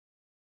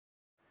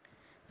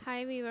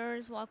Hi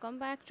viewers, welcome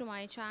back to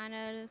my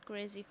channel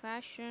Crazy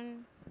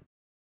Fashion.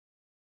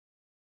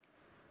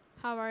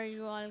 How are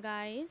you all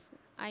guys?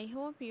 I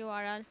hope you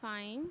are all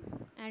fine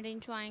and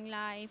enjoying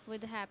life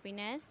with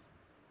happiness.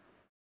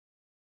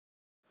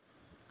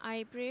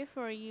 I pray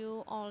for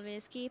you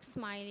always keep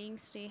smiling,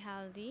 stay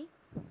healthy.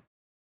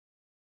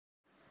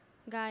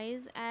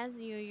 Guys, as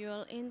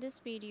usual in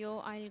this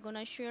video I'm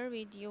gonna share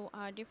with you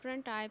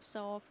different types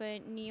of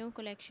new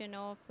collection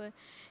of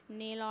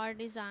nail art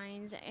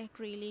designs,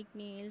 acrylic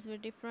nails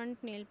with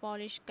different nail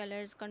polish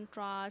colors,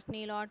 contrast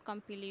nail art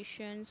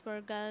compilations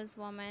for girls,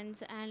 women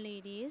and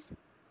ladies.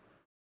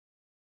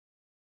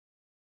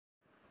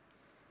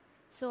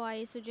 So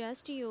I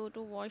suggest you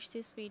to watch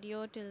this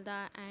video till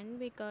the end,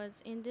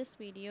 because in this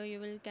video you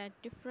will get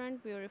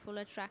different beautiful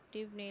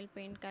attractive nail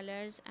paint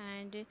colors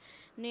and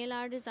nail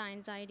art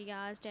designs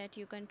ideas that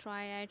you can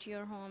try at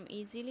your home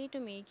easily to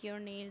make your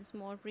nails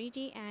more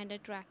pretty and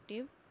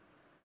attractive.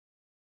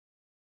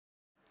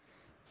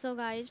 So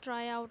guys,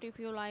 try out if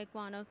you like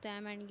one of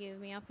them and give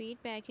me a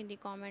feedback in the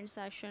comment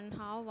section.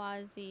 How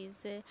was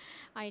these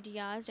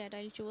ideas that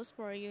I'll choose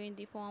for you in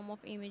the form of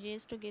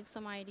images to give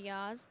some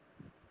ideas,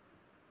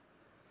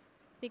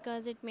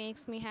 because it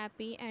makes me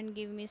happy and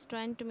give me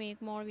strength to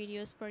make more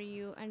videos for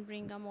you and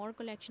bring a more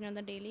collection on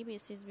the daily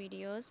basis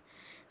videos.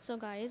 So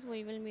guys,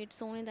 we will meet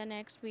soon in the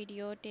next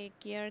video. Take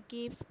care,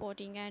 keep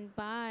supporting, and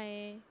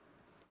bye.